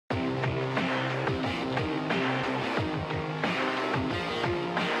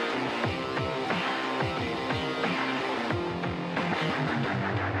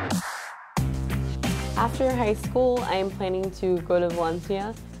After high school, I am planning to go to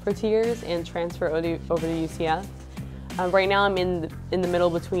Valencia for 2 years and transfer over to UCF. Right now I'm in the middle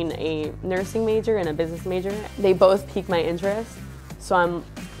between a nursing major and a business major. They both pique my interest, so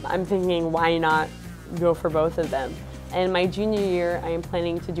I'm thinking why not go for both of them. And my junior year, I am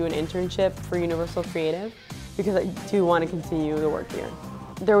planning to do an internship for Universal Creative because I do want to continue the work here.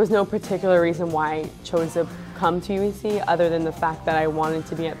 There was no particular reason why I chose to come to UEC other than the fact that I wanted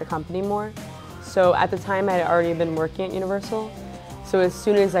to be at the company more. So at the time I had already been working at Universal, so as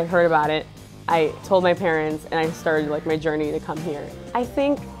soon as I heard about it, I told my parents and I started my journey to come here. I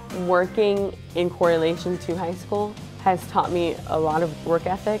think working in correlation to high school has taught me a lot of work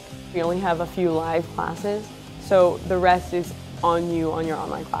ethic. We only have a few live classes, so the rest is on you on your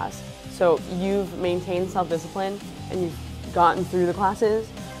online class. So you've maintained self-discipline and you've gotten through the classes,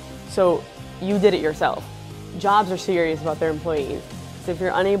 so you did it yourself. Jobs are serious about their employees. So if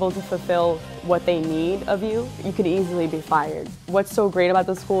you're unable to fulfill what they need of you, you could easily be fired. What's so great about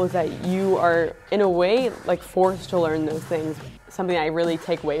the school is that you are, in a way, forced to learn those things. Something I really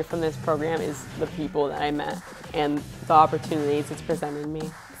take away from this program is the people that I met and the opportunities it's presented me.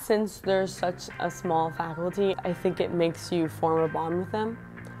 Since there's such a small faculty, I think it makes you form a bond with them.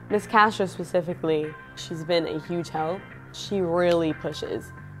 Ms. Castro specifically, she's been a huge help. She really pushes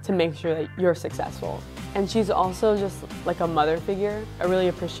to make sure that you're successful. And she's also just like a mother figure. I really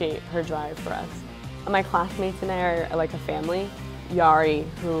appreciate her drive for us. My classmates and I are like a family. Yari,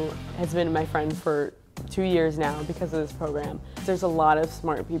 who has been my friend for 2 years now because of this program. There's a lot of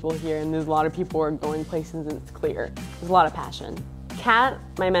smart people here and there's a lot of people who are going places and it's clear. There's a lot of passion. Kat,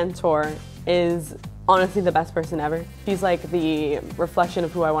 my mentor, is honestly the best person ever. She's like the reflection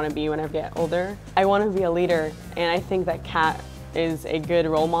of who I want to be when I get older. I want to be a leader, and I think that Kat is a good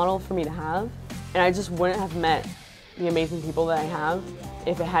role model for me to have. And I just wouldn't have met the amazing people that I have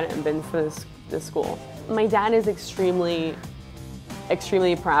if it hadn't been for this school. My dad is extremely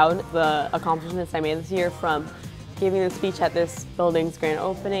proud of the accomplishments I made this year, from giving the speech at this building's grand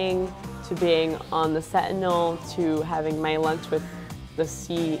opening, to being on the Sentinel, to having my lunch with the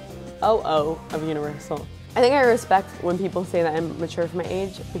COO of Universal. I think I respect when people say that I'm mature for my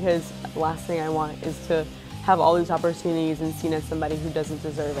age, because the last thing I want is to have all these opportunities and seen as somebody who doesn't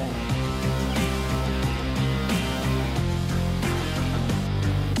deserve it.